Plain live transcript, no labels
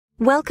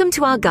Welcome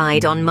to our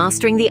guide on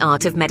mastering the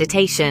art of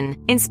meditation,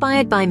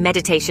 inspired by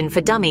Meditation for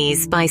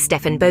Dummies by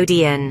Stephen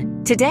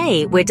Bodian.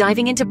 Today, we're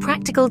diving into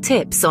practical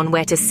tips on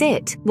where to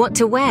sit, what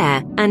to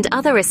wear, and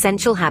other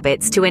essential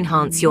habits to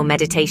enhance your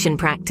meditation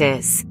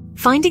practice.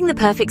 Finding the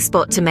perfect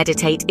spot to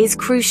meditate is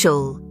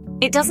crucial.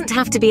 It doesn't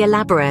have to be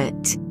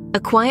elaborate.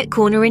 A quiet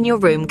corner in your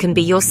room can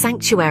be your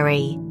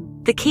sanctuary.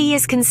 The key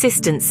is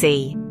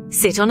consistency.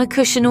 Sit on a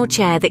cushion or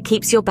chair that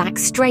keeps your back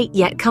straight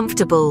yet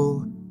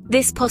comfortable.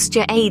 This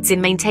posture aids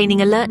in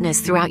maintaining alertness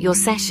throughout your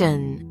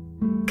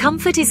session.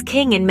 Comfort is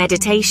king in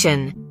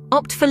meditation.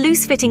 Opt for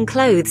loose-fitting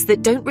clothes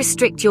that don't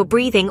restrict your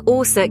breathing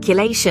or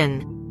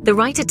circulation. The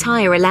right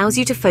attire allows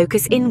you to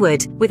focus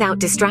inward without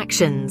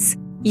distractions.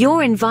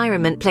 Your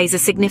environment plays a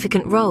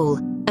significant role.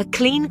 A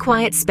clean,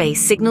 quiet space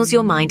signals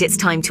your mind it's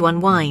time to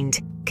unwind.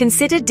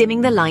 Consider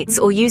dimming the lights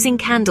or using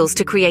candles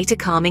to create a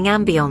calming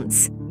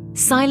ambience.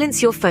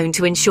 Silence your phone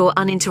to ensure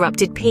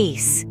uninterrupted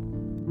peace.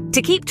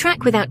 To keep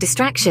track without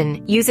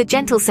distraction, use a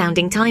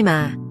gentle-sounding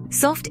timer.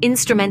 Soft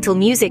instrumental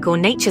music or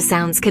nature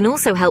sounds can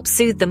also help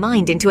soothe the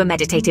mind into a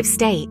meditative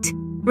state.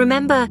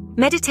 Remember,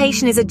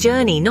 meditation is a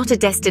journey, not a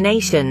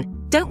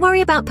destination. Don't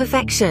worry about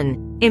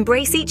perfection.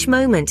 Embrace each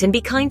moment and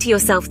be kind to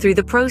yourself through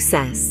the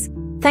process.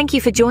 Thank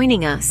you for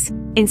joining us.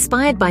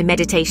 Inspired by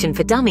Meditation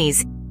for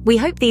Dummies, we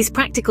hope these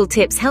practical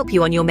tips help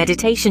you on your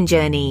meditation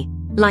journey.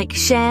 Like,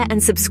 share,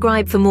 and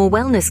subscribe for more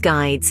wellness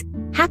guides.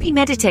 Happy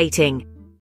meditating!